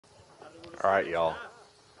Alright, y'all.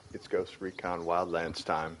 It's Ghost Recon Wildlands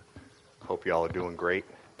time. Hope y'all are doing great.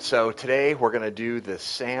 So today we're going to do the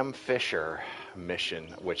Sam Fisher mission,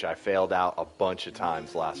 which I failed out a bunch of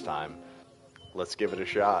times last time. Let's give it a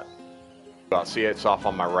shot. Well, see, it's off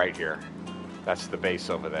on my right here. That's the base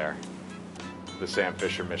over there. The Sam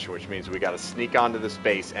Fisher mission, which means we got to sneak onto this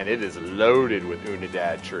base, and it is loaded with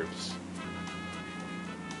Unidad troops.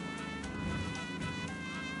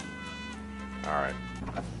 Alright.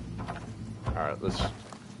 Alright, let's...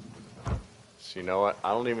 So you know what? I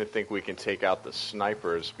don't even think we can take out the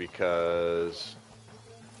snipers because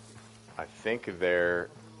I think there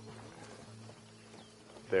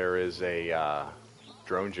is a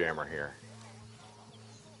drone jammer here.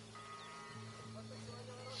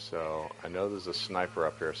 So I know there's a sniper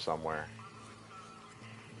up here somewhere.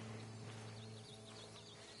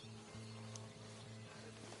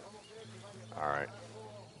 Alright.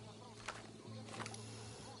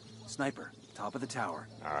 Sniper, top of the tower.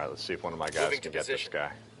 Alright, let's see if one of my guys can get this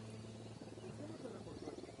guy.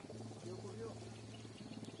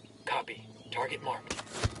 Copy. Target marked.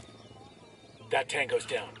 That tango's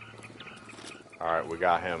down. Alright, we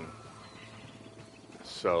got him.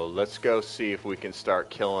 So let's go see if we can start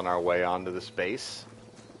killing our way onto this base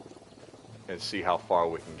and see how far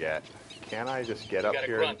we can get. Can I just get up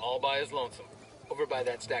here? Got a grunt all by his lonesome. Over by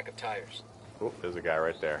that stack of tires. Oh, there's a guy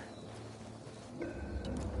right there.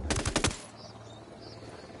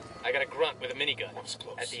 I got a grunt with a minigun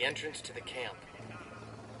at the entrance to the camp.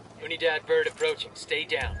 Unidad bird approaching. Stay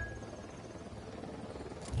down.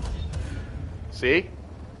 See?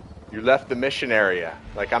 You left the mission area.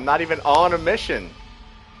 Like, I'm not even on a mission.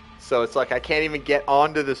 So it's like I can't even get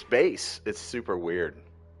onto this base. It's super weird.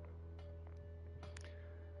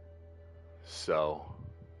 So,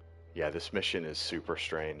 yeah, this mission is super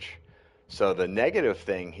strange. So the negative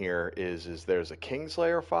thing here is there's a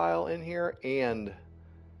Kingslayer file in here, and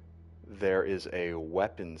there is a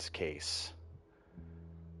weapons case.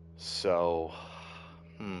 So,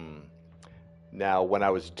 Now, when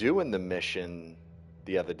I was doing the mission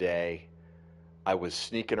the other day, I was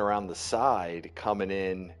sneaking around the side, coming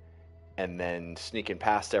in, and then sneaking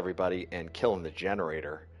past everybody and killing the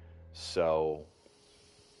generator. So,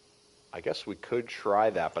 I guess we could try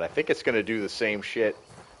that, but I think it's going to do the same shit.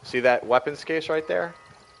 See that weapons case right there?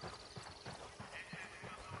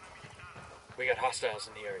 We got hostiles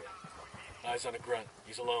in the area. Eyes on a grunt.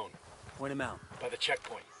 He's alone. Point him out. By the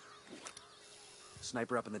checkpoint.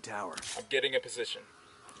 Sniper up in the tower. I'm getting a position.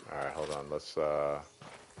 Alright, hold on. Let's, there's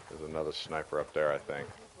another sniper up there, I think.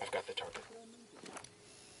 I've got the target.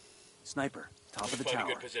 Sniper, top of the Find tower.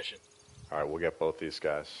 a good position. Alright, we'll get both these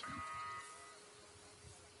guys.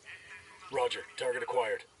 Roger. Target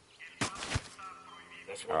acquired.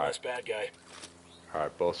 That's one less bad guy.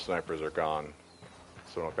 Alright, both snipers are gone.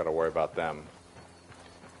 So we don't got to worry about them.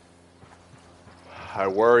 I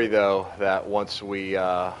worry, though, that once we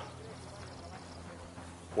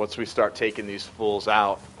start taking these fools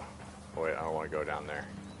out... Oh, wait, I don't want to go down there.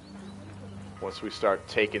 Once we start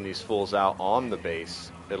taking these fools out on the base,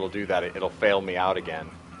 it'll do that. It'll fail me out again.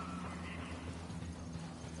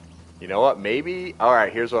 You know what? Maybe...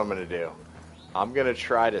 Alright, here's what I'm going to do. I'm going to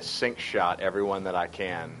try to sync shot everyone that I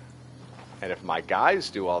can. And if my guys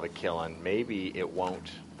do all the killing, maybe it won't...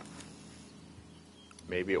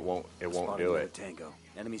 Maybe it won't do it. Tango.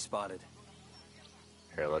 Enemy spotted.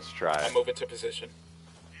 Here, let's try it. I'm moving to position.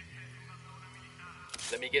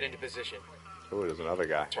 Let me get into position. Oh, there's another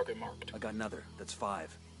guy. Target marked. I got another. That's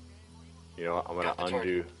 5. You know what? I'm going to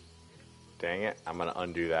undo... Dang it. I'm going to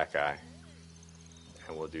undo that guy.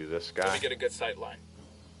 And we'll do this guy. Let me get a good sight line.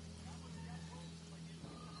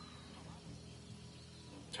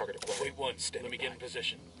 Target acquired. Wait one. Let me get in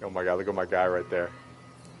position. Oh my god, look at my guy right there.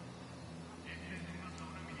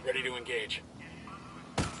 Ready to engage.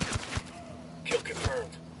 Kill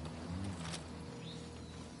confirmed.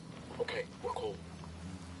 Okay, we're cool.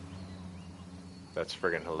 That's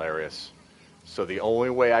friggin' hilarious. So the only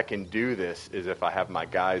way I can do this is if I have my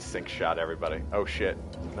guys sync shot everybody. Oh shit.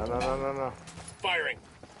 No, no, no, no, no. Firing.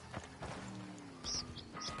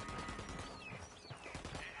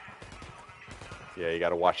 Yeah, you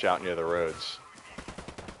gotta watch out near the roads.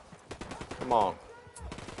 Come on.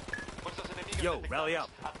 Yo, rally up.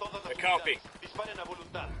 A copy.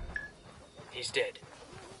 He's dead.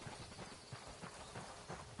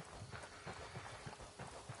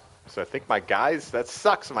 So I think my guys, that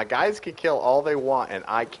sucks. My guys can kill all they want and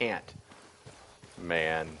I can't.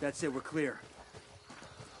 Man. That's it, we're clear.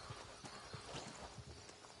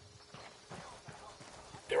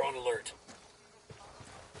 They're on alert.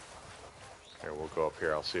 Here, we'll go up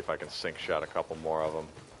here. I'll see if I can sync shot a couple more of them.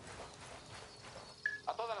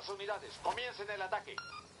 las unidades. Comiencen el ataque.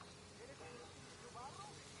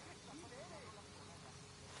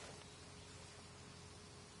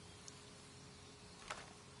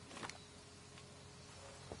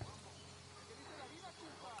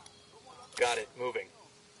 Got it. Moving.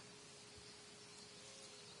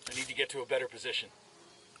 I need to get to a better position.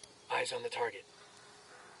 Eyes on the target.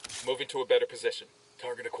 Moving to a better position.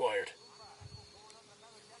 Target acquired.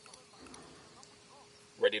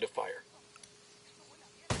 Ready to fire.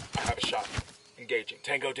 I have a shot. Engaging.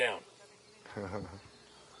 Tango down.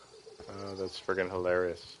 Oh, that's friggin'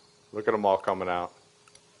 hilarious. Look at them all coming out.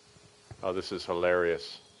 Oh, this is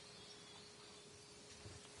hilarious.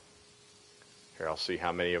 Here, I'll see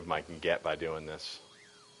how many of them I can get by doing this.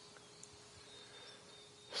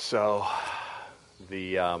 So,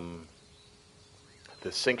 the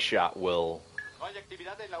sync shot will... No hay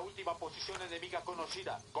actividad en la última posición enemiga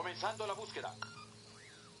conocida. Comenzando la búsqueda.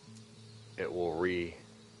 It'll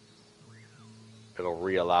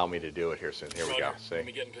re-allow me to do it here soon. Here we go. Roger. See? Let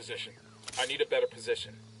me get in position. I need a better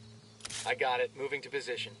position. I got it. Moving to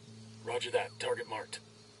position. Roger that. Target marked.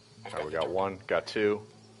 All right, we got one, got two,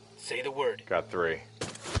 Say the word. got three.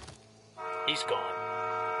 He's gone.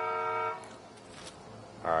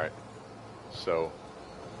 All right. So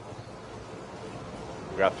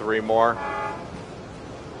we got three more.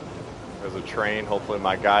 There's a train. Hopefully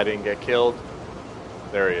my guy didn't get killed.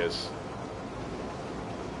 There he is.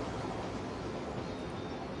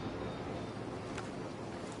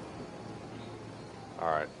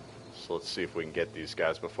 All right. So let's see if we can get these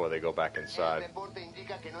guys before they go back inside. El reporte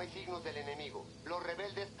indica que no hay signos del enemigo. Los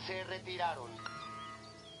rebeldes se retiraron.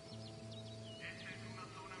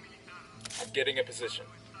 I'm getting a position.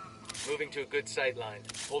 Moving to a good sight line.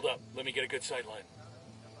 Hold up. Let me get a good sight line.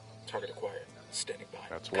 Target acquired. Standing by.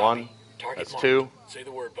 That's Copy. one. Target That's marked. two. Say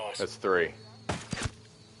the word, boss. That's three.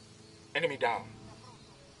 Enemy down.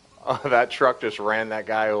 Oh, that truck just ran that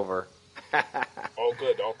guy over. All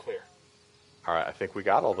good. All clear. All right, I think we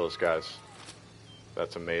got all those guys.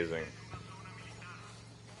 That's amazing.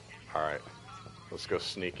 All right, let's go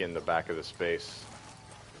sneak in the back of this base.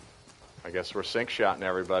 I guess we're sync shotting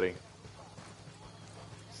everybody.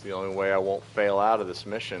 It's the only way I won't fail out of this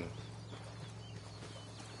mission.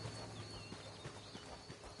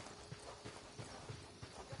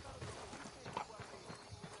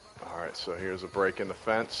 All right, so here's a break in the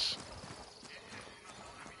fence.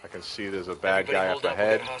 I can see there's a bad Everybody guy hold up up. We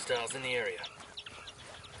ahead. got hostiles in the area.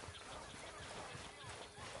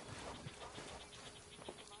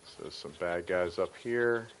 So there's some bad guys up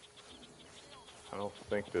here. I don't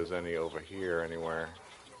think there's any over here anywhere.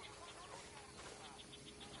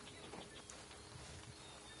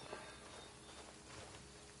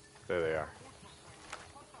 There they are.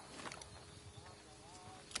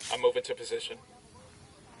 I'm moving to position.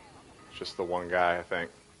 Just the one guy, I think.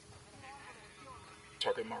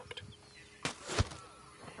 Target marked.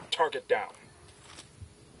 Target down.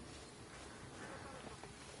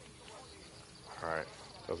 Alright.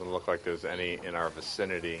 Doesn't look like there's any in our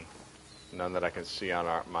vicinity. None that I can see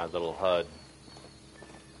on my little HUD.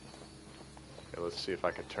 Okay, let's see if I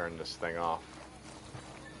can turn this thing off.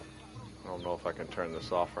 I don't know if I can turn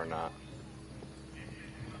this off or not.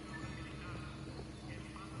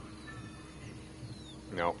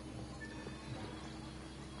 Nope.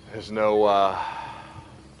 There's no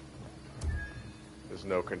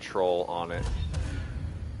control on it.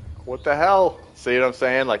 What the hell? See what I'm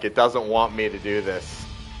saying? Like, it doesn't want me to do this.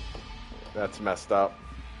 That's messed up.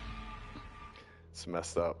 It's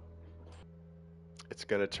messed up. It's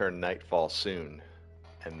gonna turn nightfall soon,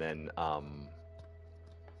 and then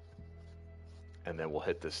we'll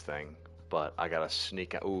hit this thing. But I gotta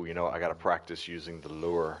sneak out. Ooh, you know what? I gotta practice using the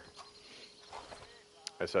lure.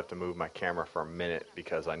 I just have to move my camera for a minute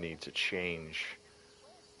because I need to change.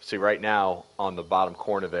 See, right now on the bottom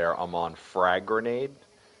corner there, I'm on frag grenade.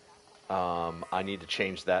 I need to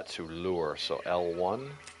change that to lure. So L1.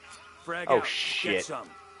 Frag Oh out. shit! Get some.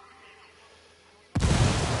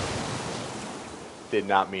 Did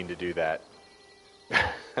not mean to do that.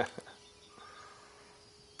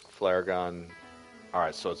 Flare gun. All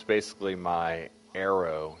right, so it's basically my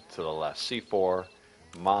arrow to the left. C4,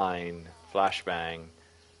 mine, flashbang,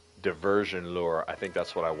 diversion lure. I think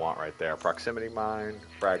that's what I want right there. Proximity mine,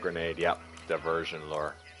 frag grenade. Yep, diversion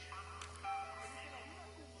lure.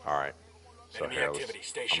 All right. So Enemy here, activity.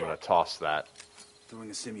 Stay I'm gonna sharp. toss that. Throwing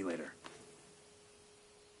a simulator.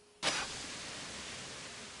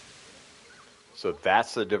 So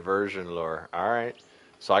that's the diversion lure. All right.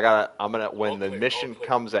 So when All the clear, mission all clear.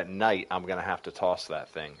 comes at night, I'm gonna have to toss that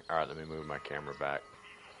thing. All right, let me move my camera back.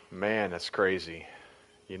 Man, that's crazy.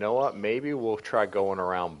 You know what? Maybe we'll try going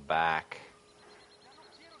around back.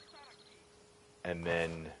 And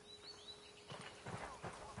then,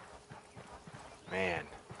 man,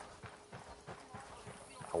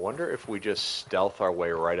 I wonder if we just stealth our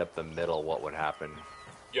way right up the middle, what would happen?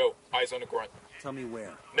 Yo, eyes on the grunt. Tell me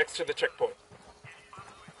where. Next to the checkpoint.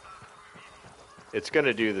 It's going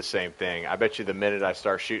to do the same thing. I bet you the minute I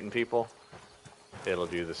start shooting people, it'll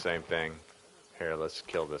do the same thing. Here, let's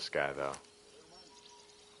kill this guy, though.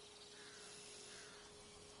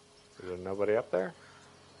 Is there nobody up there?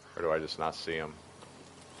 Or do I just not see him?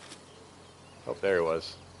 Oh, there he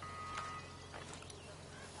was.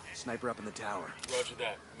 Sniper up in the tower. Roger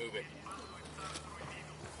that. Moving.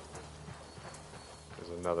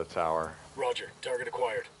 There's another tower. Roger. Target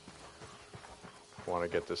acquired. Want to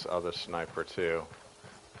get this other sniper, too.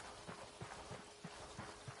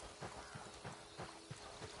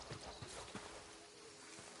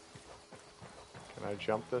 Can I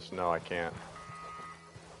jump this? No, I can't.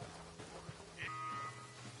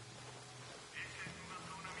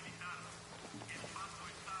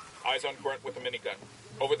 Eyes on grunt with a minigun.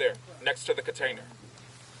 Over there, next to the container.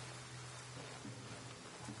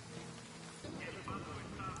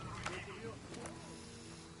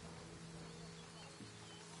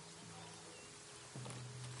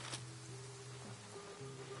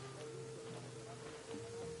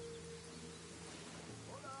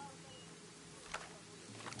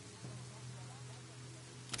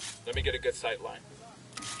 Let me get a good sight line.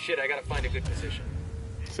 Shit, I gotta find a good position.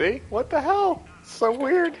 See? What the hell? So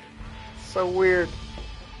weird. So weird.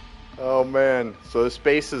 Oh, man. So this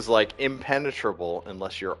base is, like, impenetrable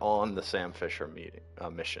unless you're on the Sam Fisher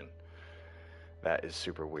mission. That is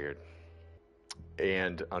super weird.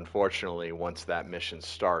 And, unfortunately, once that mission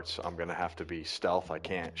starts, I'm going to have to be stealth. I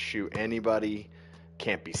can't shoot anybody.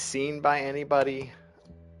 Can't be seen by anybody.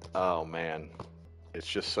 Oh, man. It's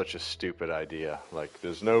just such a stupid idea. Like,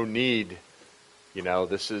 there's no need. You know,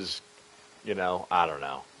 this is, you know, I don't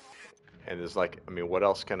know. And there's like, I mean, what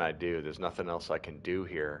else can I do? There's nothing else I can do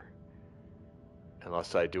here.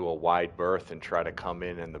 Unless I do a wide berth and try to come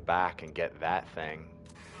in the back and get that thing.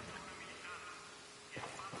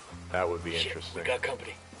 That would be interesting. We got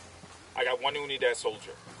company. I got one Unidad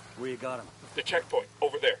soldier. Where you got him? The checkpoint,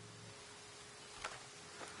 over there.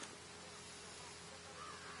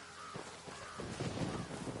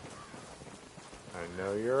 I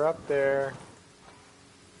know you're up there.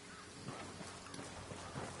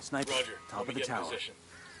 Sniper, Roger. top Let me of the get in tower. position.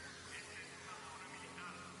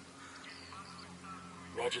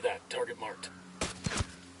 Roger that. Target marked.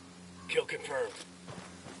 Kill confirmed.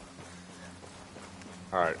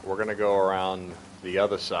 Alright, we're going to go around the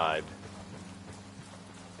other side.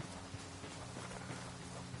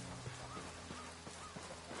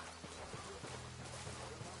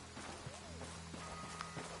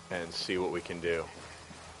 And see what we can do.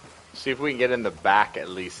 See if we can get in the back at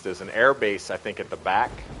least. There's an air base, I think, at the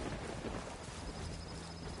back.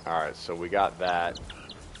 Alright, so we got that.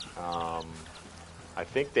 I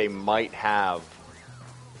think they might have...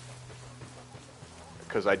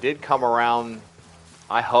 Because I did come around...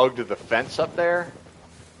 I hugged the fence up there.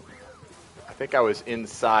 I think I was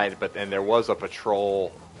inside, but then there was a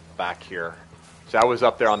patrol back here. So I was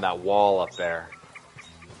up there on that wall up there.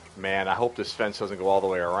 Man, I hope this fence doesn't go all the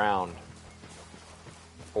way around.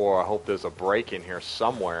 Or I hope there's a break in here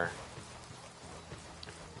somewhere.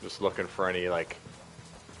 Just looking for any, like,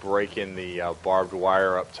 break in the barbed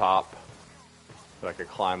wire up top that I could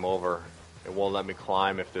climb over. It won't let me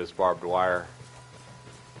climb if there's barbed wire.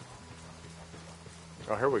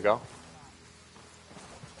 Oh, here we go.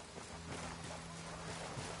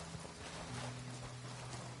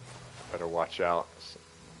 Better watch out.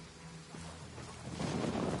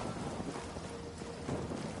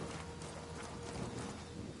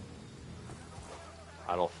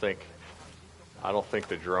 I don't think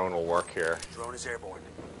the drone will work here. Drone is airborne.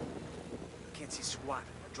 Can't see squat.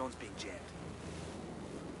 Drone's being jammed.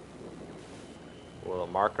 Will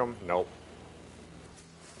it mark them? Nope.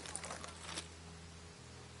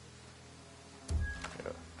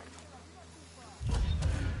 Yeah.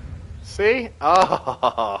 See?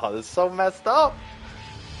 Oh, this is so messed up.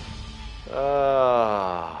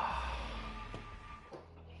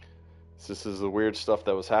 This is the weird stuff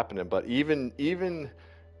that was happening. But even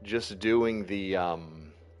just doing the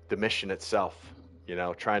mission itself, you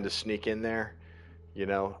know, trying to sneak in there, you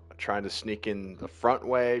know, trying to sneak in the front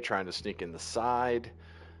way, trying to sneak in the side.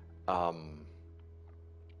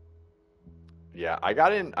 Yeah, I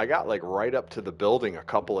got like right up to the building a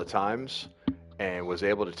couple of times and was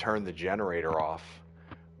able to turn the generator off.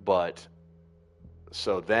 But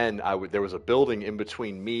so then there was a building in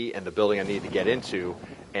between me and the building I needed to get into,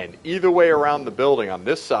 and either way around the building on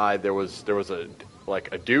this side there was a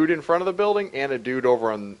like a dude in front of the building and a dude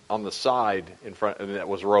over on the side in front, and that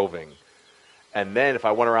was roving. And then if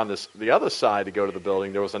I went around the other side to go to the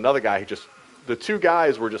building, there was another guy who just, the two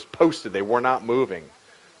guys were just posted. They were not moving.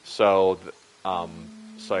 So,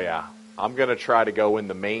 yeah, I'm going to try to go in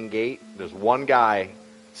the main gate. There's one guy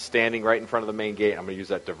standing right in front of the main gate. I'm going to use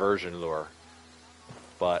that diversion lure.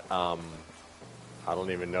 But I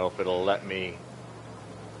don't even know if it'll let me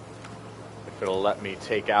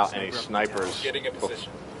take out any snipers. Getting a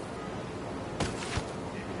position.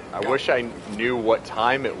 I wish I knew what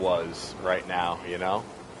time it was right now, you know?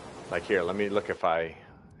 Like here, let me look if I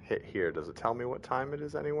hit here. Does it tell me what time it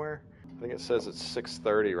is anywhere? I think it says it's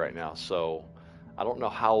 6:30 right now, so I don't know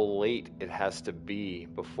how late it has to be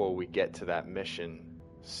before we get to that mission.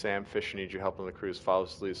 Sam Fisher needs your help on the cruise.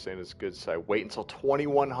 Follows the lead saying it's good side. Wait until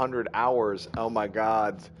 2100 hours. Oh my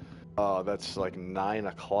God. That's like 9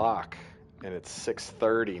 o'clock and it's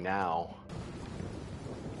 6:30 now.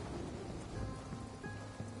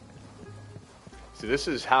 So this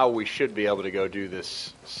is how we should be able to go do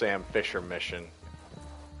this Sam Fisher mission.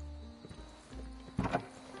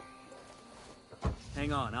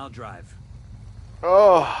 Hang on, I'll drive.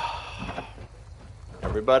 Oh,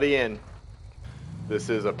 everybody in. This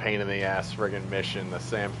is a pain in the ass friggin' mission, the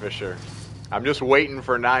Sam Fisher. I'm just waiting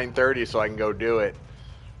for 9:30 so I can go do it.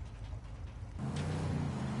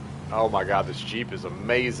 Oh my God, this Jeep is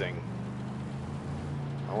amazing.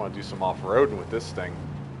 I want to do some off-roading with this thing.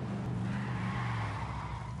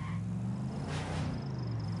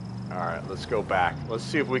 Alright, let's go back. Let's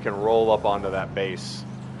see if we can roll up onto that base.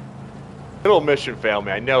 It'll mission fail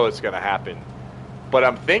me. I know it's going to happen. But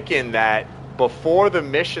I'm thinking that before the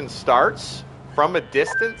mission starts, from a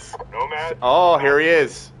distance... Nomad? Oh, here he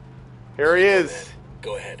is. Here he is.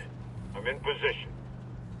 Go ahead. I'm in position.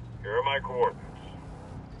 Here are my coordinates.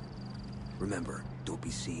 Remember, don't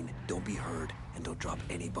be seen, don't be heard, and don't drop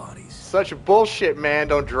any bodies. Such bullshit, man.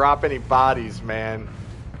 Don't drop any bodies, man.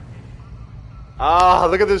 Ah,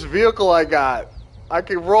 look at this vehicle I got. I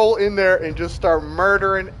can roll in there and just start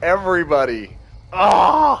murdering everybody.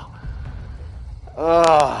 Ah!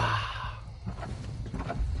 Ah!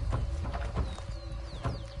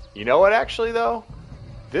 You know what, actually, though?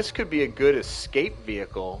 This could be a good escape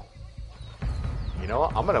vehicle. You know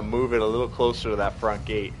what? I'm going to move it a little closer to that front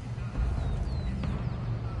gate.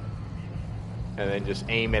 And then just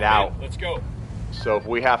aim it out. Let's go. So if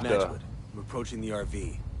we have to... Matchwood, I'm approaching the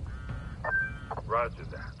RV. Roger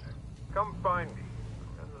that. Come find me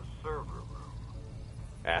in the server room.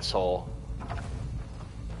 Asshole.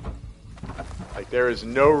 Like, there is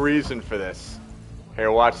no reason for this. Here,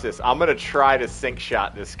 watch this. I'm going to try to sink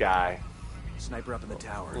shot this guy. Sniper up in the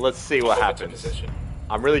tower. Let's see what I'll move into happens. position.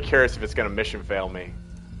 I'm really curious if it's going to mission fail me.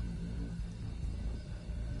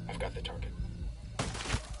 I've got the target.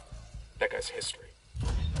 That guy's history.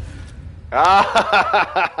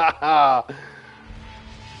 Ah!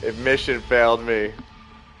 It mission failed me.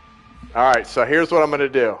 Alright, so here's what I'm going to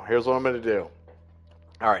do.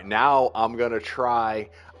 Alright, now I'm going to try...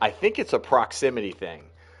 I think it's a proximity thing.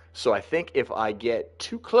 So I think if I get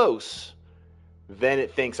too close, then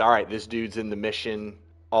it thinks, alright, this dude's in the mission.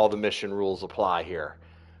 All the mission rules apply here.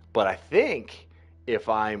 But I think if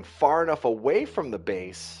I'm far enough away from the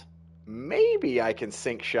base, maybe I can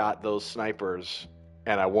sink shot those snipers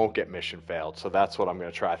and I won't get mission failed. So that's what I'm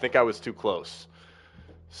going to try. I think I was too close.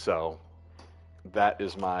 So that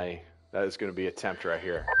is going to be attempt right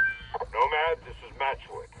here. Nomad, this is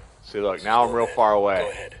Matchwood. See, look, now I'm real far away. Go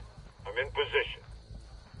ahead. I'm in position.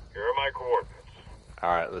 Here are my coordinates.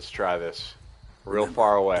 All right, let's try this. Real Remember,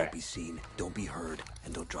 far away. Don't be seen, don't be heard,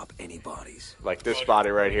 and don't drop any bodies. Like this body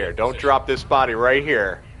right here. Don't drop this body right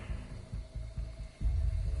here.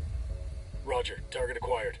 Roger. Target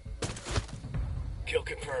acquired. Kill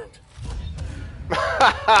confirmed.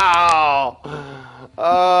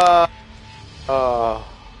 All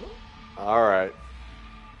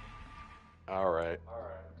right.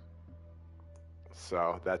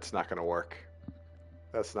 So that's not going to work.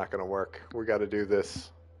 We got to do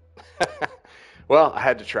this. Well, I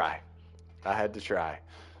had to try.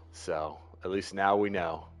 So at least now we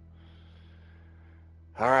know.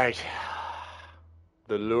 All right.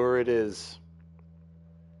 The lure it is.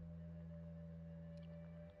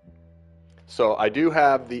 So I do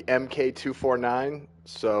have the MK249,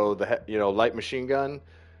 so the light machine gun,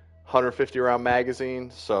 150 round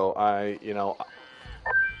magazine. So Nomad,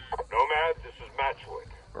 this is Matchwood.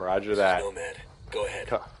 Roger that. Nomad. Go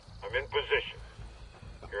ahead. I'm in position.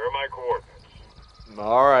 Here are my coordinates.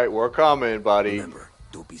 All right, we're coming, buddy. Remember,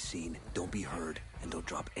 don't be seen, don't be heard, and don't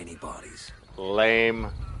drop any bodies.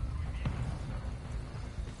 Lame.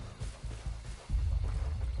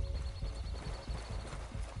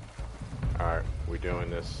 Alright, we doing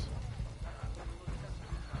this.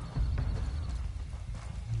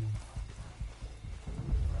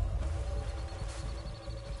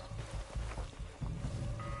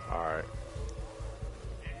 Alright.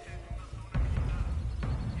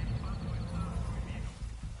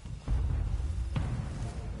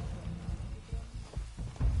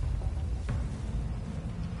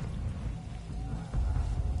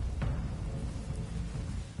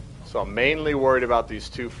 So I'm mainly worried about these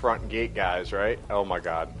two front gate guys, right? Oh my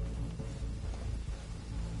god.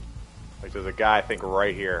 Like there's a guy, I think,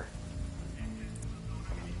 right here.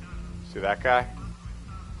 See that guy?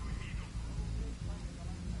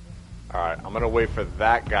 Alright, I'm gonna wait for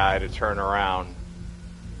that guy to turn around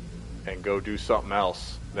and go do something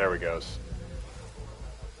else. There he goes.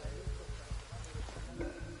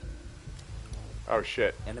 Oh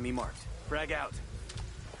shit. Enemy marked. Frag out.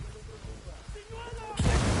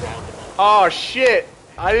 Oh shit!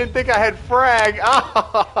 I didn't think I had frag.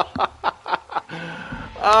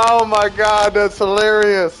 Oh my god, that's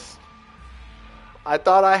hilarious. I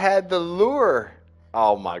thought I had the lure.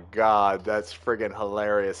 Oh my god, that's friggin'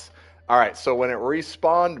 hilarious. Alright, so when it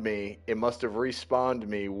respawned me, it must have respawned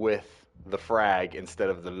me with the frag instead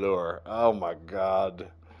of the lure. Oh my god.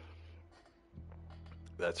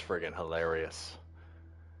 That's friggin' hilarious.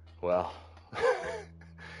 Well,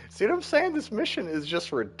 see what I'm saying? This mission is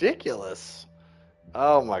just ridiculous.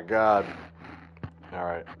 Oh my god.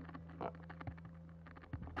 Alright.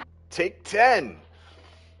 Take 10!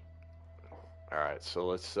 Alright, so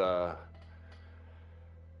let's, yeah,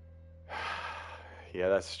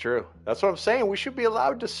 that's true. That's what I'm saying. We should be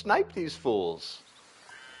allowed to snipe these fools.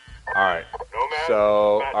 Alright. Nomad,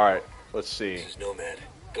 So, Matt. alright. Let's see. This is Nomad.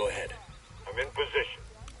 Go ahead. I'm in position.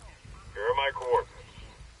 Here are my coordinates.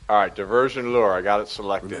 Alright, diversion lure. I got it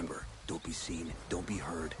selected. Remember, don't be seen, don't be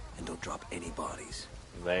heard, and don't drop any bodies.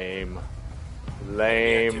 Lame. Enemy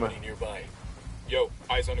Lame. activity nearby. Yo,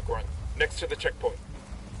 eyes on the grunt. Next to the checkpoint.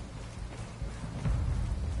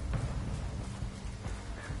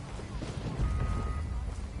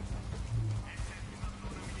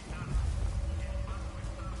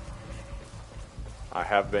 I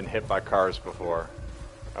have been hit by cars before.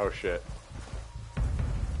 Oh shit.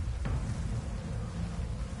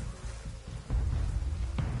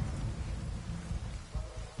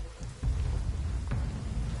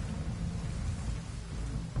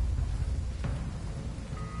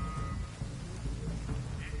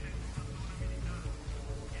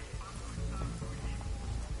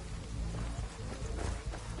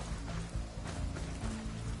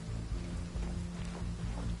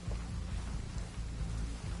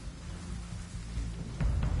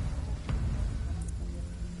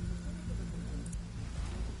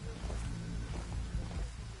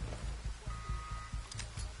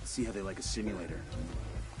 See how they like a simulator.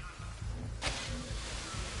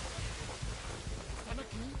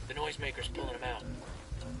 The noisemaker's pulling him out.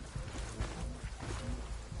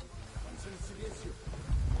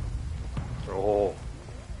 Oh.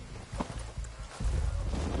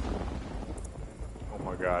 Oh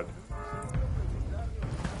my god.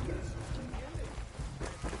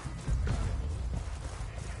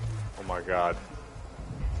 Oh my god.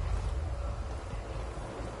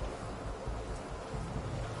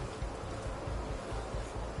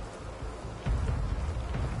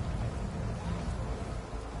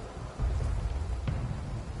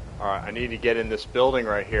 Alright, I need to get in this building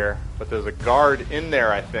right here, but there's a guard in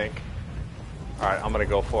there, I think. Alright, I'm gonna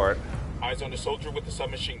go for it. Eyes on the soldier with the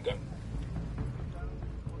submachine gun.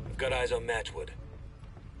 I've got eyes on Matchwood.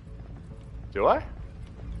 Do I?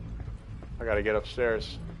 I gotta get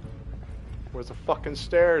upstairs. Where's the fucking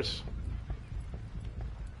stairs?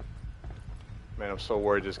 Man, I'm so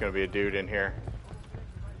worried there's gonna be a dude in here.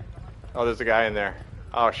 Oh, there's a guy in there.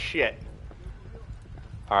 Oh, shit.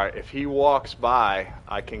 Alright, if he walks by,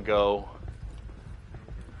 I can go...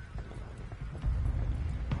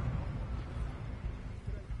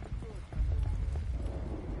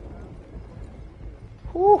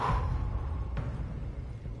 Whew.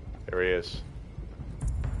 There he is.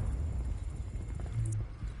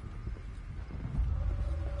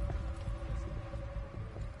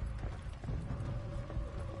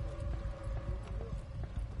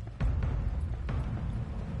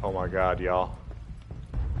 Oh my god, y'all.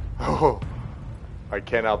 Oh, I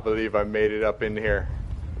cannot believe I made it up in here.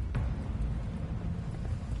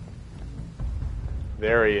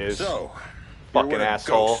 There he is. So, fucking you're what a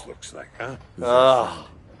asshole. ghost looks like, huh? Ugh.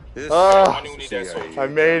 This Ugh. CIA I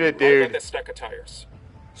made it, Roll dude. that stack of tires.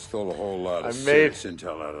 stole a whole lot I of made- serious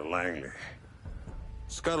intel out of Langley.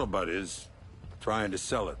 Scuttlebutt is trying to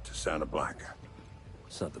sell it to Santa Blanca.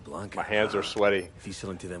 Santa Blanca. My hands are sweaty. If he's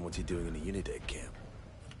selling to them, what's he doing in the Unidad camp?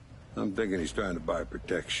 I'm thinking he's trying to buy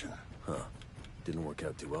protection. Huh. Didn't work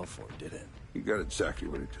out too well for him, did it? He got exactly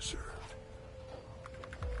what he deserved.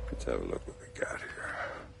 Let's have a look what we got here.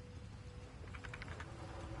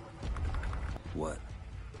 What?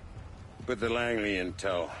 Put the Langley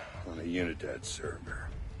intel on a Unidad server.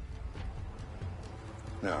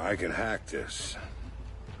 Now, I can hack this.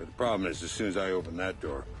 But the problem is, as soon as I open that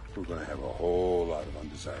door, we're gonna have a whole lot of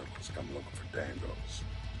undesirables come looking for Dangos.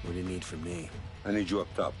 What do you need from me? I need you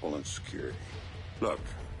up top pulling security. Look,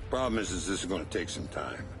 problem is this is gonna take some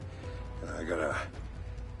time. And I gotta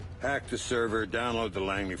hack the server, download the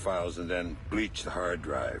Langley files, and then bleach the hard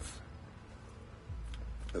drive.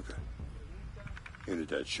 Okay.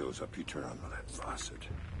 Unidad shows up, you turn on the lead faucet.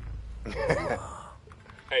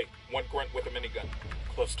 Hey, one grunt with a minigun,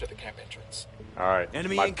 close to the camp entrance. All right.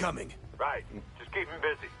 Enemy incoming. Right. Just keep him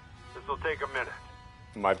busy. This'll take a minute.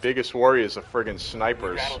 My biggest worry is the friggin' We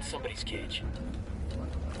snipers. rattled somebody's cage.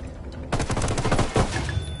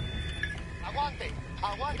 Aguante.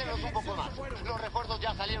 Aguántenos un poco más. Los refuerzos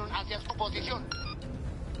ya salieron hacia su posición.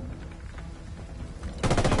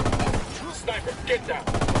 Sniper, get down!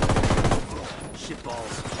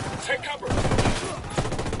 Shitballs. Take cover!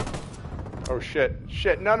 Oh shit.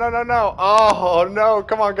 Shit. No, no, no, no. Oh no.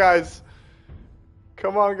 Come on, guys.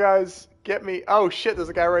 Come on, guys. Get me. Oh shit, there's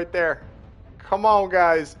a guy right there. Come on,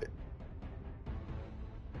 guys.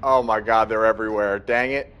 Oh my god, they're everywhere.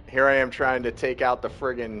 Dang it. Here I am trying to take out the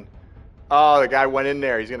friggin'... Oh, the guy went in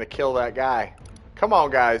there. He's gonna kill that guy. Come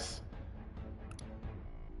on, guys.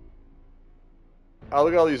 Oh,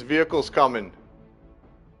 look at all these vehicles coming.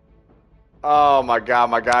 Oh my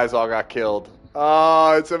god, my guys all got killed.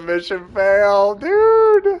 Oh, it's a mission fail,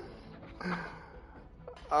 dude.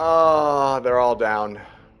 Oh, they're all down.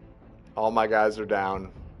 All my guys are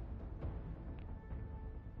down.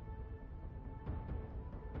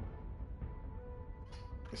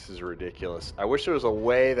 This is ridiculous. I wish there was a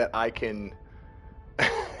way that I can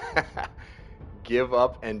give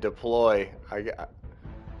up and deploy.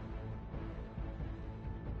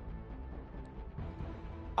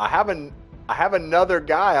 I have another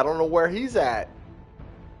guy. I don't know where he's at.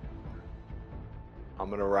 I'm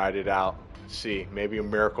gonna ride it out. See, maybe a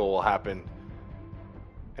miracle will happen,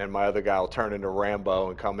 and my other guy will turn into Rambo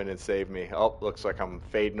and come in and save me. Oh, looks like I'm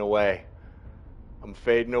fading away. I'm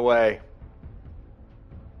fading away.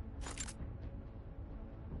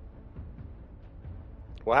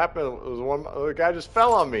 What happened? It was one. The guy just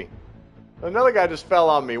fell on me. Another guy just fell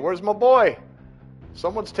on me. Where's my boy?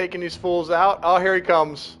 Someone's taking these fools out. Oh, here he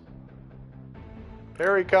comes.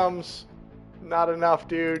 Here he comes. Not enough,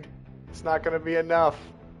 dude. It's not going to be enough.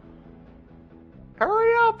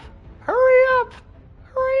 Hurry up! Hurry up!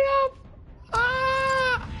 Hurry up!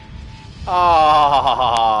 Ah!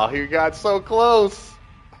 Ah! He got so close.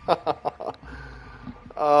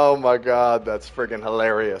 Oh my god, that's friggin'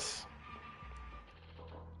 hilarious.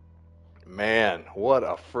 Man, what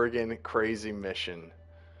a friggin' crazy mission.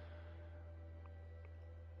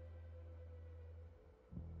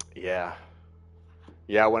 Yeah.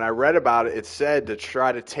 Yeah, when I read about it, it said to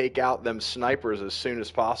try to take out them snipers as soon as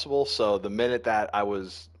possible. So the minute that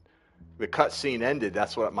the cutscene ended,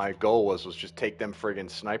 that's what my goal was just take them friggin'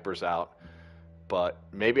 snipers out. But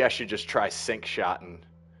maybe I should just try sync shotting.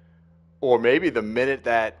 Or maybe the minute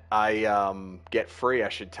that I get free, I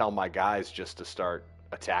should tell my guys just to start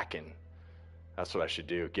attacking. That's what I should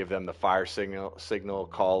do. Give them the fire signal,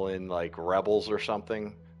 call in like rebels or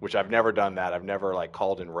something, which I've never done that. I've never like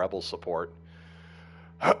called in rebel support.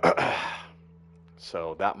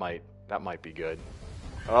 So that might be good.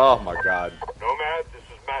 Oh my god. Nomad, this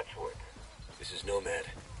is Matchwood. This is Nomad.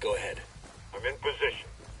 Go ahead. I'm in position.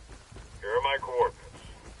 Here are my coordinates.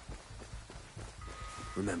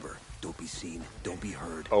 Remember, don't be seen, don't be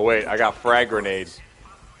heard. Oh wait, I got frag grenade.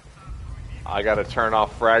 I gotta turn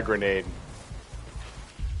off frag grenade.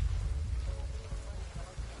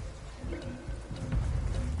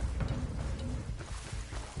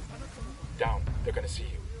 Down. They're gonna see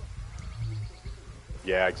you.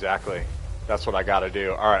 Yeah, exactly. That's what I gotta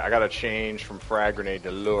do. Alright, I gotta change from frag grenade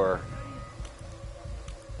to lure.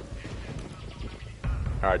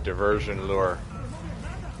 Alright, diversion, lure.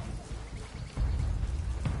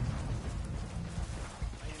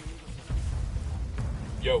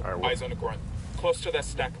 Yo, Alright, eyes on the grunt. Close to that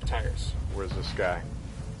stack of tires. Where's this guy?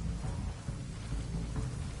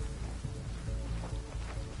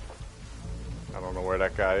 I don't know where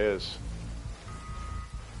that guy is.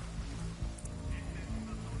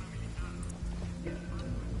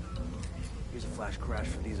 Here's a flash crash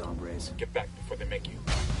for these hombres. Get back before they make you.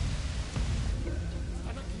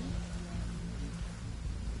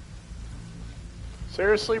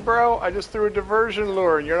 Seriously, bro? I just threw a diversion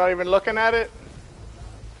lure and you're not even looking at it?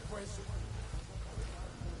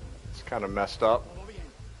 It's kind of messed up.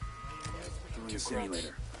 Two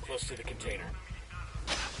simulator. Close to the container.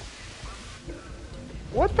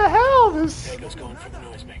 What the hell? Tango's going for the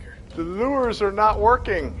noisemaker. The lures are not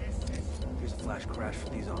working. Here's a flash crash for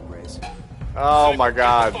these hombres. Oh my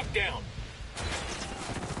god. Fuck down.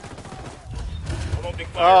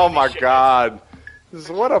 Oh my god. This is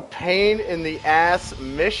what a pain in the ass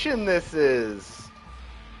mission this is.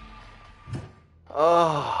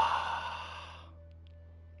 Oh.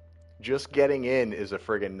 Just getting in is a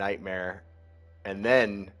friggin' nightmare. And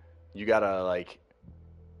then you gotta like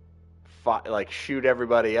shoot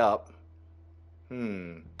everybody up.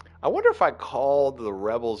 I wonder if I called the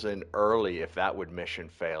rebels in early, if that would mission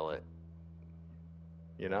fail it.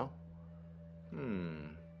 You know?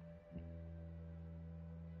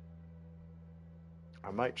 I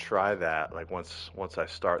might try that, like once I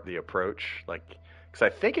start the approach, like, because I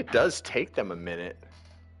think it does take them a minute.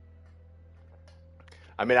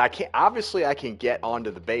 I mean, I can get onto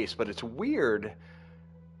the base, but it's weird.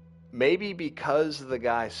 Maybe because the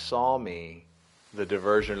guy saw me, the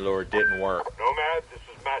diversion lure didn't work. Nomad, this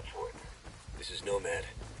is Matchwood. This is Nomad.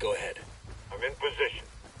 Go ahead. I'm in position.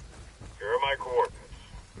 Here are my coordinates.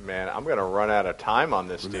 Man, I'm gonna run out of time on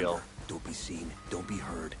this Remember, deal. don't be seen, don't be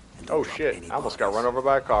heard, and don't Oh drop shit, any I almost got bodies. run over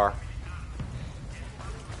by a car.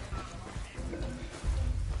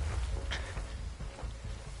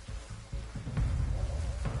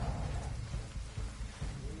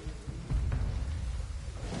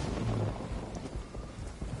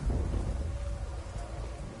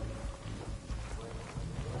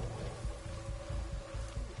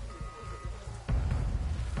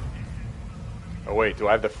 Oh wait, do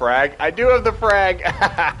I have the frag? I do have the frag!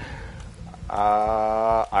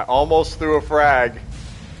 I almost threw a frag.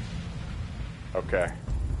 Okay.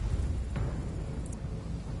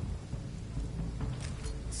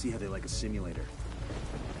 See how they like a simulator.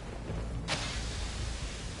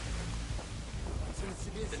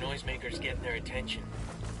 The noisemaker's getting their attention.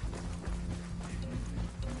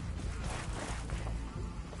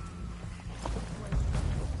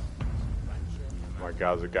 Oh my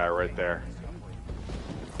god, there's a guy right there.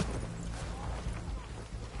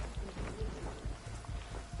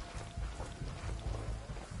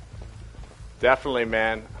 Definitely,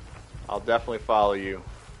 man. I'll definitely follow you.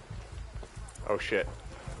 Oh shit.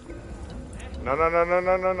 No, no, no, no,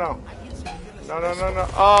 no, no, no. No, no, no, no.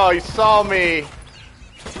 Oh, he saw me.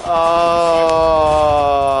 Oh.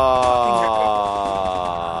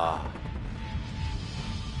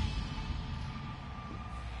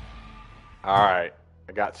 Alright.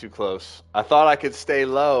 I got too close. I thought I could stay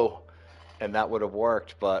low and that would have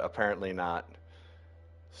worked, but apparently not.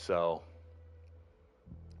 So,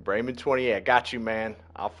 Brayman 28, I got you, man.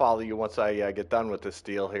 I'll follow you once I get done with this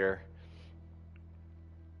deal here.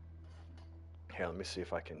 Here, let me see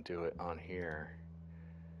if I can do it on here.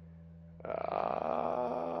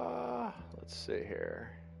 Let's see here.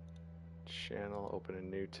 Channel, open a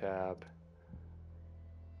new tab.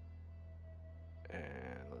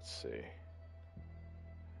 And let's see.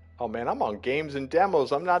 Oh man, I'm on games and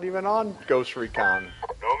demos. I'm not even on Ghost Recon.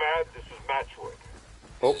 Nomad, this is Matchwood.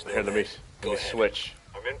 Oh, here, let me switch.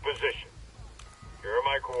 I'm in position. Here are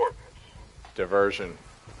my coordinates. Diversion.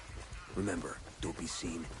 Remember, don't be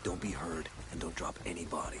seen, don't be heard, and don't drop any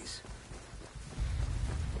bodies.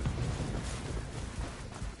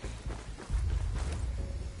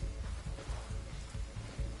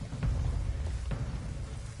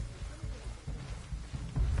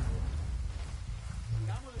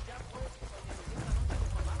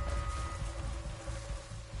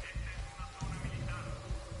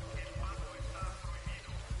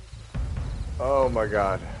 Oh my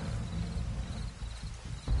god.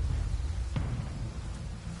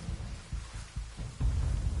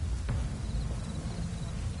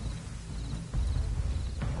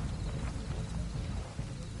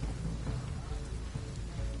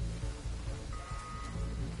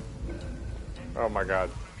 Oh my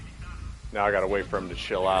god. Now I gotta wait for him to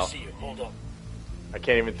chill out. See you. Hold up. I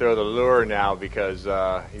can't even throw the lure now because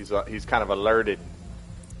he's kind of alerted.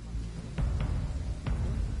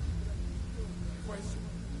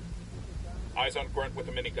 Eyes on Grunt with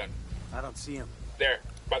a minigun. I don't see him. There,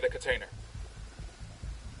 by the container.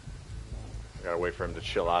 I gotta wait for him to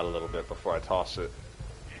chill out a little bit before I toss it.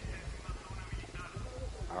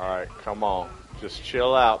 Alright, come on. Just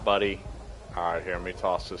chill out, buddy. Alright, here, let me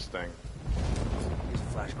toss this thing. Here's a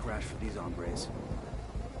flash crash for these hombres.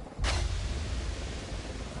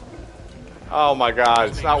 Oh my god,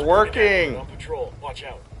 it's not working! On patrol. Watch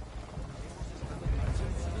out.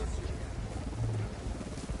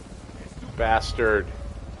 Bastard.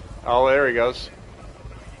 Oh, there he goes.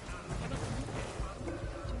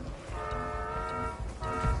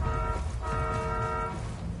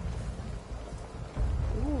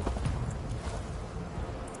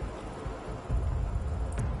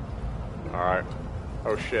 Alright.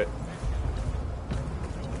 Oh shit.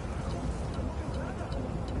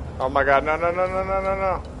 Oh my god, no, no, no, no, no, no,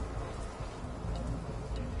 no.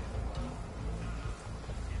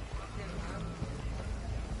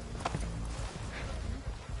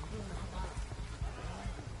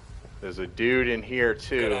 There's a dude in here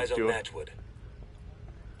too. Got eyes on Matchwood.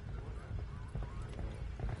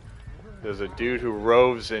 There's a dude who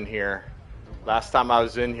roves in here. Last time I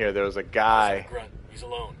was in here, there was a guy. Grunt. He's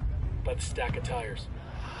alone. By the stack of tires.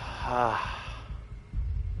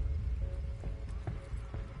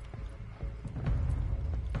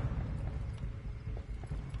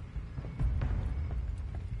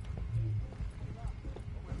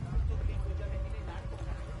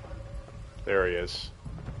 There he is.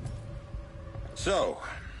 So,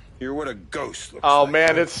 you're what a ghost looks Oh like.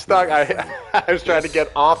 man, it's stuck. I was trying to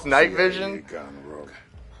get off night vision,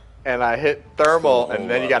 and I hit thermal, and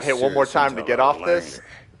then you got to hit one more time to get off this,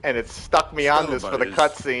 and it stuck me on this for the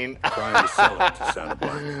cutscene. Trying to sell it to Santa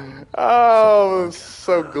Blanca. Oh, it's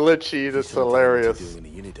so glitchy. That's hilarious. In a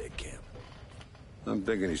Unidad camp. I'm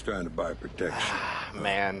thinking he's trying to buy protection.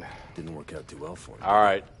 Man. Didn't work out too well for him. All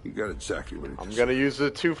right. You got exactly what it is. I'm going to use the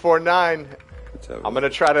 249. I'm going to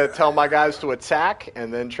try to tell my guys to attack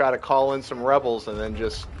and then try to call in some rebels and then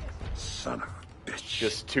just... Son of a bitch.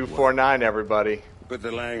 Just 249, everybody. Put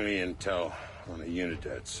the Langley intel on a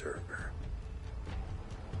Unidad server.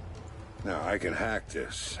 Now, I can hack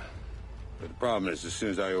this. But the problem is, as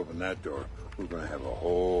soon as I open that door, we're going to have a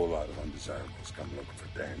whole lot of undesirables come looking for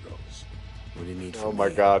Dangos. What do you need from Oh my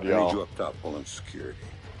me? god, I need you y'all. up top pulling security.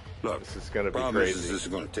 Look, This is going to be problem is crazy. this is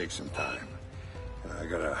going to take some time. I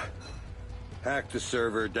gotta hack the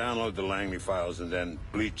server, download the Langley files, and then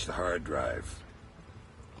bleach the hard drive.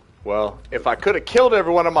 Well, if I could have killed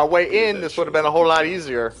everyone on my way in, this would have been a whole lot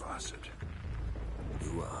easier. Faucet.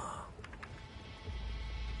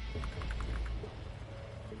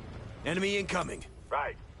 Enemy incoming.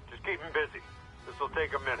 Right. Just keep him busy. This will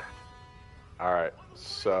take a minute. Alright,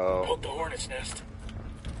 so... Poke the hornet's nest.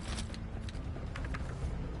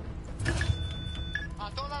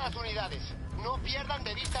 A todas las unidades, no pierdan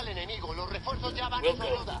de vista al enemigo. Los refuerzos ya van en su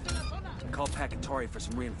ruta. Call Pacatori for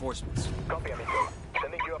some reinforcements. Copy, amigo.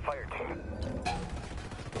 Sending you a fire team.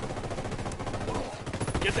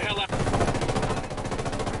 Get the hell out.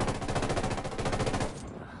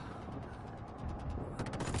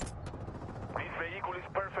 This vehicle is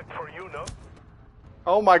perfect for you, no?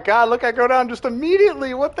 Oh my god, look, I go down just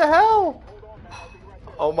immediately. What the hell?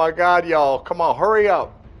 Oh my god, y'all. Come on, hurry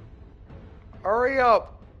up. Hurry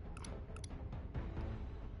up.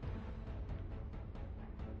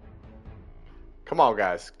 Come on,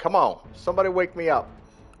 guys. Come on. Somebody wake me up.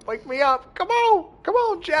 Wake me up. Come on. Come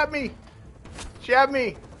on, jab me. Jab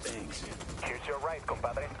me. Thanks. Here's your right,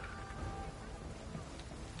 compadre.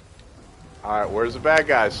 Alright, where's the bad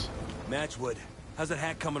guys? Matchwood, how's that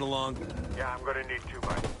hack coming along? Yeah, I'm gonna need 2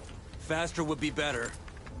 miles. Faster would be better.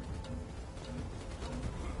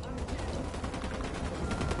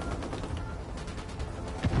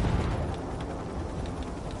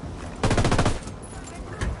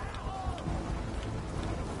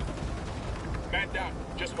 Man down.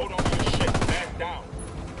 Just hold on to your shit. Man down.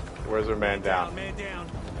 Where's our man down? Man down.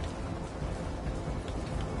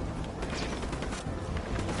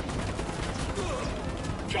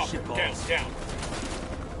 Chopper, Shit down, balls. down.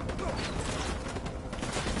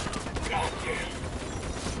 God damn.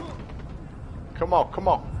 Come on, come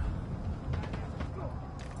on.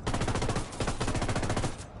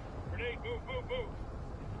 Grenade, move, move, move.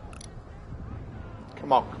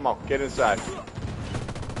 Come on, come on. Get inside.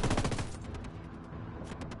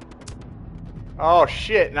 Oh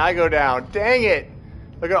shit, and I go down. Dang it.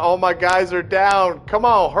 Look at all my guys are down. Come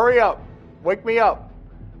on, hurry up. Wake me up.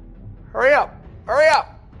 Hurry up. Hurry up.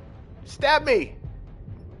 Stab me.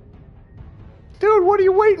 Dude, what are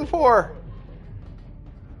you waiting for?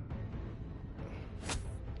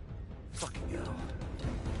 Fucking hell.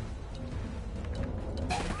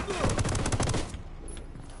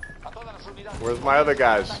 A todas las unidades. Where's my other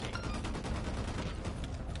guys?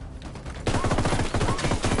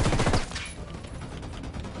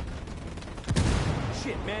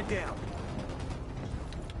 Shit, man down.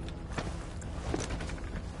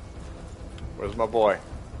 Where's my boy?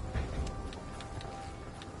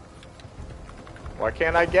 Why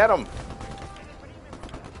can't I get him?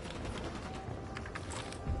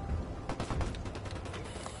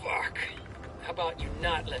 Fuck. How about you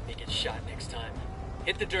not let me get shot next time.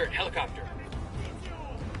 Hit the dirt, helicopter.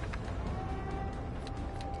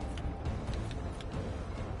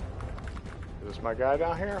 Is this my guy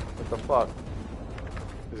down here? What the fuck?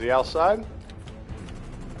 Is he outside?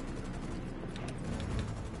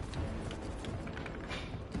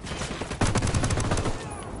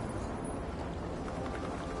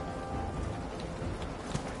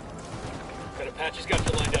 Got Apache's got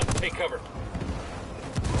you lined up. Take cover.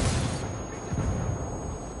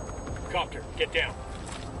 Copter, get down.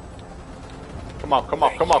 Come on, come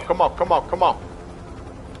on, come on, come on, come on, come on.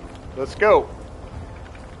 Let's go.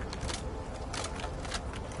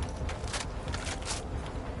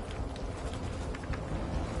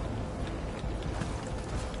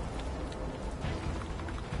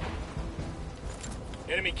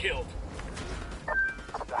 Enemy killed.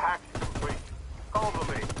 The hack is complete. Call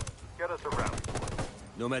the lead. Get us around.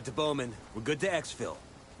 Nomad to Bowman. We're good to exfil.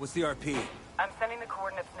 What's the RP? I'm sending the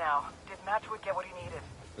coordinates now. Did Matchwood get what he needed?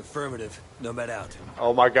 Affirmative. Nomad out.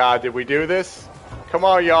 Oh my god, did we do this? Come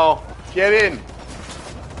on, y'all. Get in.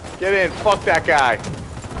 Get in. Fuck that guy.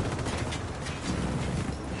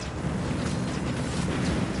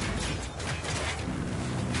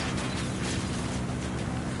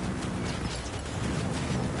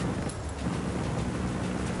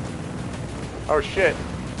 Oh shit.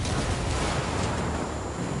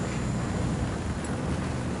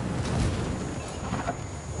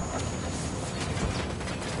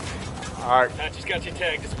 Alright, Apache's got you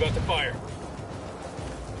tagged. It's about to fire.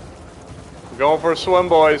 we're going for a swim,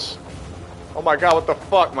 boys. Oh my god, what the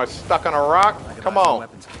fuck? Am I stuck on a rock? Come on.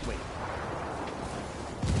 Weapons. Wait.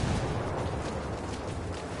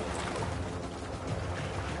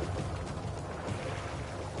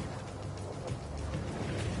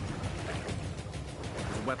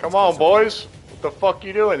 Come on, boys. What the fuck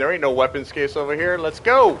you doing? There ain't no weapons case over here. Let's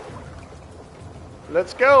go.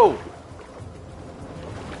 Let's go.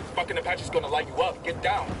 Fucking Apache's gonna light you up. Get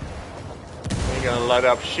down. Ain't gonna light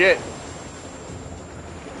up shit.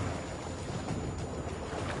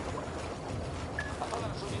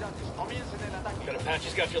 Got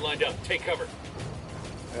Apache's got you lined up. Take cover.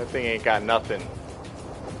 That thing ain't got nothing.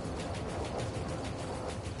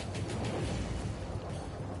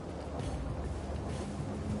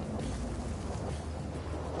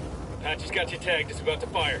 Apache's got you tagged. It's about to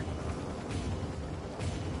fire.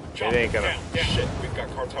 It ain't gonna. Down. Shit, we've got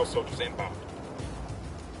cartel soldiers inbound.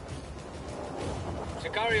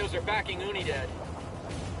 Sicarios are backing Unidad.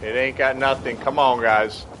 It ain't got nothing. Come on,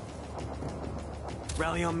 guys.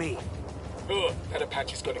 Rally on me. Ugh, that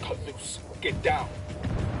Apache's gonna cut loose. Get down.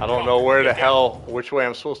 I don't know where the hell, which way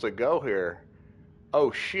I'm supposed to go here.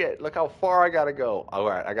 Oh shit, look how far I gotta go.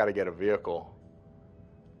 Alright, I gotta get a vehicle.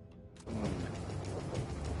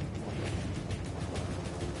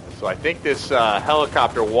 So I think this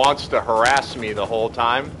helicopter wants to harass me the whole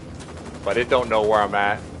time, but it don't know where I'm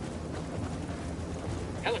at.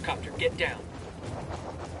 Helicopter, get down.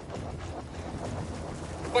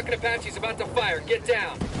 Fucking Apache's about to fire. Get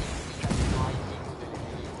down.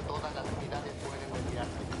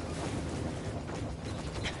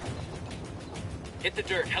 Hit the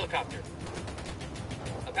dirt, helicopter.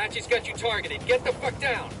 Apache's got you targeted. Get the fuck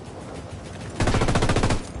down.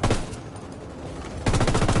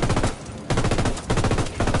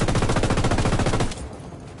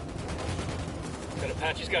 Got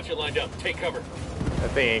Apache's got you lined up. Take cover.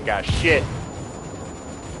 That thing ain't got shit.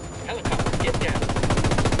 Helicopter, get down.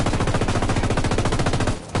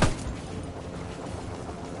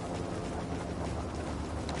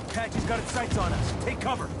 Apache's got its sights on us. Take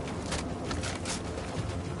cover.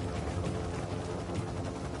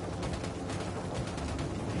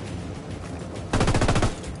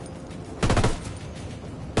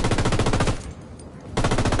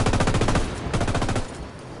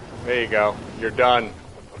 There you go. You're done.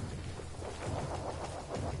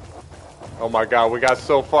 Oh my god, we got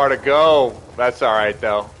so far to go. That's alright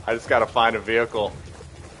though. I just gotta find a vehicle.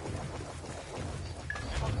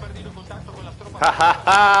 Ha ha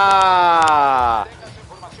ha!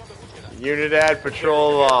 Unidad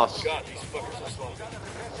patrol lost. God, these fuckers are slow.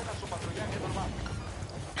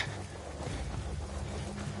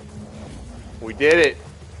 We did it.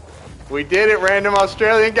 We did it, Random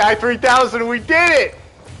Australian Guy 3000. We did it!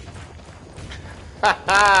 Ha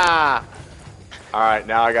ha! Alright,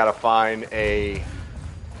 now I gotta find a...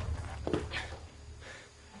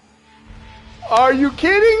 Are you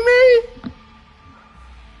kidding me?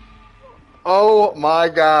 Oh my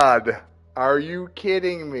god. Are you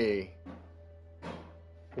kidding me?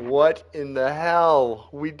 What in the hell?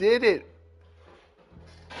 We did it.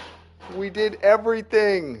 We did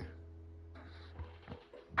everything.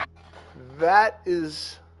 That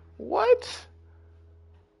is What?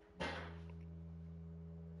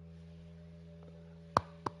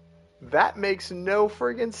 That makes no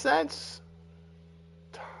friggin' sense.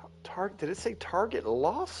 Did it say target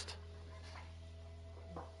lost?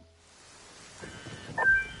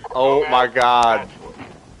 Oh my god.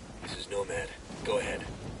 This is Nomad. Go ahead.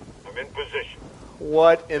 I'm in position.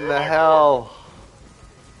 What in the hell?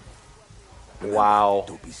 Remember, Wow.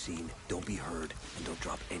 don't be seen, don't be heard, and don't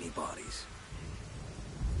drop any bodies.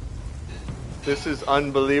 This is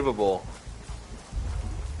unbelievable.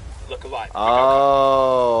 Look alive. I got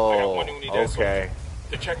Oh, one who needs that okay. soldier.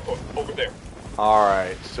 The checkpoint over there.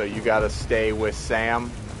 Alright, so you gotta stay with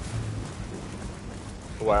Sam.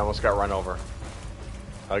 Oh, I almost got run over.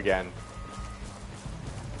 Again.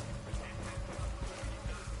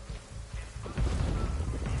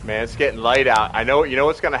 Man, it's getting light out. I know, you know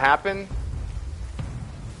what's gonna happen?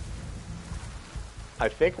 I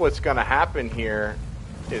think what's gonna happen here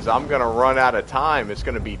is I'm gonna run out of time. It's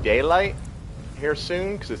gonna be daylight here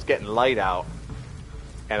soon because it's getting light out.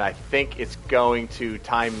 And I think it's going to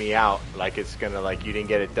time me out. Like it's gonna, like you didn't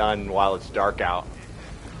get it done while it's dark out.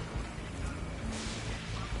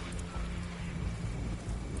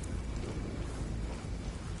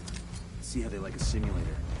 See how they like a simulator.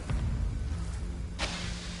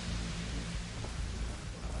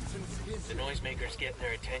 The noisemaker's getting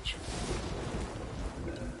their attention.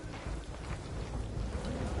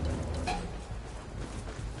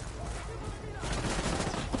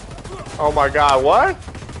 Oh my god, what?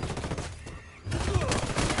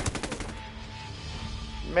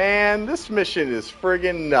 Man, this mission is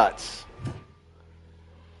friggin' nuts.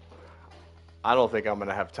 I don't think I'm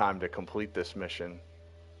gonna have time to complete this mission.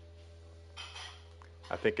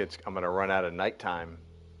 I think I'm gonna run out of nighttime.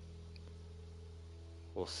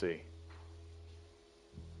 We'll see.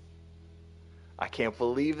 I can't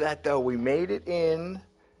believe that though. We made it in,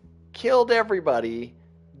 killed everybody,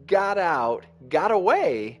 got out, got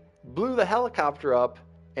away, blew the helicopter up,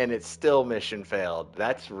 and it's still mission failed.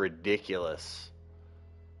 That's ridiculous.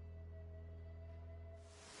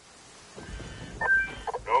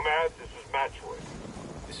 Nomad, this is Matchwood.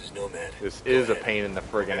 This is Nomad. This is a pain in the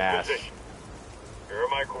friggin' ass. Position. Here are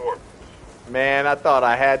my coordinates. Man, I thought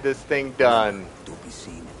I had this thing done. Don't be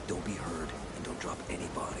seen, don't be heard, and don't drop any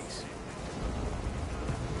bodies.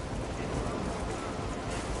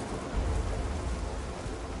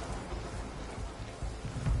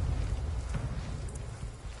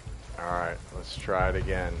 Alright, let's try it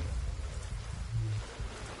again.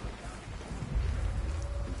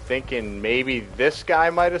 I'm thinking maybe this guy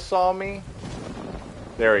might have saw me.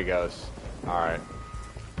 There he goes. Alright.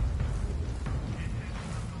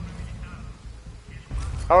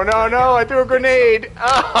 Oh no, no, I threw a grenade!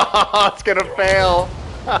 Oh, it's gonna fail!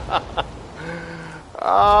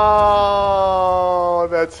 Oh,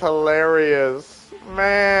 that's hilarious.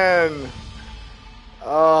 Man!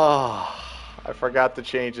 Oh, I forgot to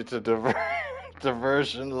change it to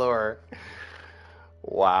diversion lure.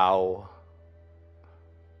 Wow.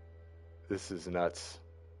 This is nuts.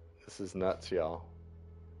 This is nuts, y'all.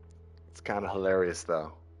 It's kind of hilarious,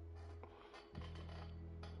 though.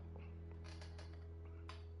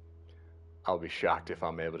 I'll be shocked if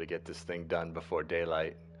I'm able to get this thing done before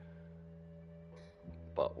daylight.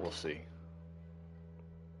 But we'll see.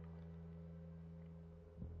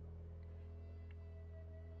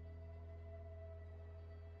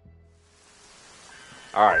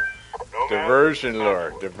 Alright. Diversion lure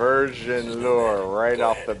right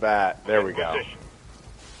off the bat. There we go.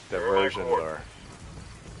 Diversion lure.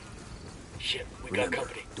 Shit, we got Remember,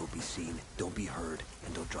 company. don't be seen, don't be heard,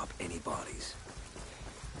 and don't drop any bodies.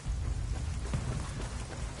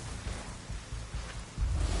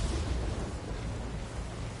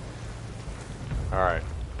 Alright.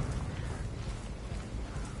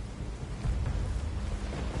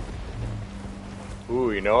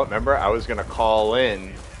 Ooh, you know what? Remember, I was gonna call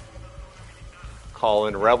in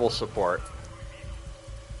rebel support.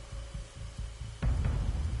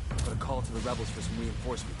 Put a call to the rebels for some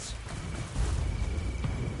reinforcements.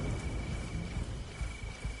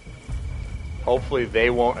 Hopefully they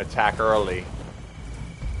won't attack early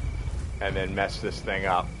and then mess this thing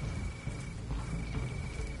up.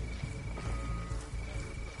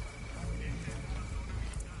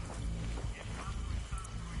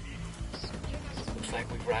 Looks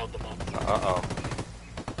like we've riled them up. Uh-oh.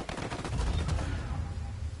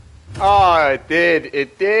 Oh, it did.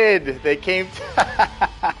 It did. They came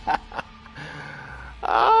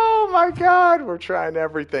Oh my god, we're trying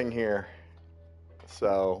everything here.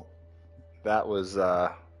 So that was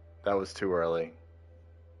too early.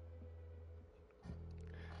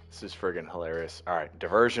 This is friggin' hilarious. All right,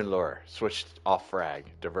 diversion lure. Switched off frag.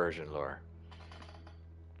 Diversion lure.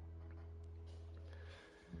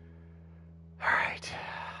 All right.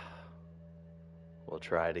 We'll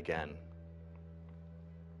try it again.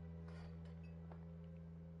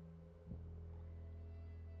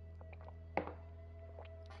 All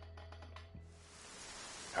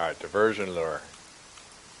right, diversion lure.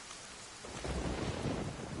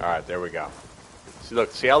 All right, there we go. See,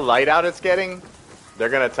 look, see how light out it's getting? They're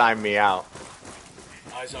gonna time me out.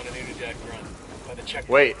 Eyes on an interjack run by the check.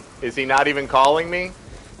 Wait, is he not even calling me?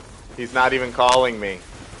 He's not even calling me.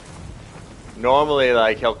 Normally,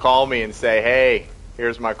 like, he'll call me and say, hey,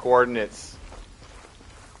 here's my coordinates.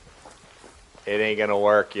 It ain't gonna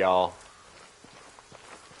work, y'all.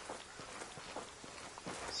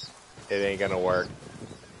 It ain't gonna work.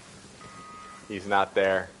 He's not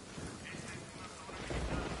there.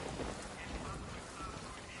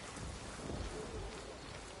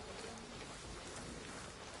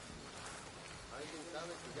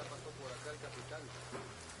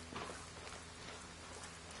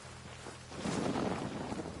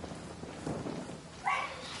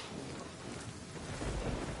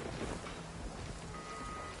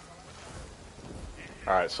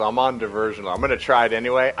 Alright, so I'm on diversion. I'm gonna try it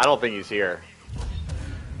anyway. I don't think he's here.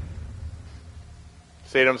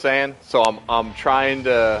 See what I'm saying? So I'm trying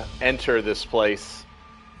to enter this place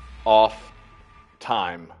off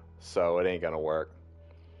time, so it ain't gonna work.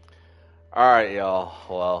 Alright, y'all.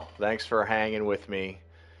 Well, thanks for hanging with me.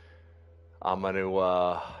 I'm gonna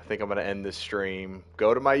I think I'm gonna end this stream.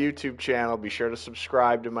 Go to my YouTube channel. Be sure to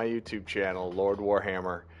subscribe to my YouTube channel, Lord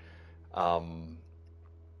Warhammer.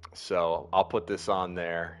 So I'll put this on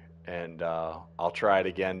there, and I'll try it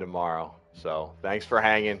again tomorrow. So thanks for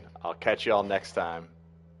hanging. I'll catch you all next time.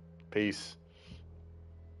 Peace.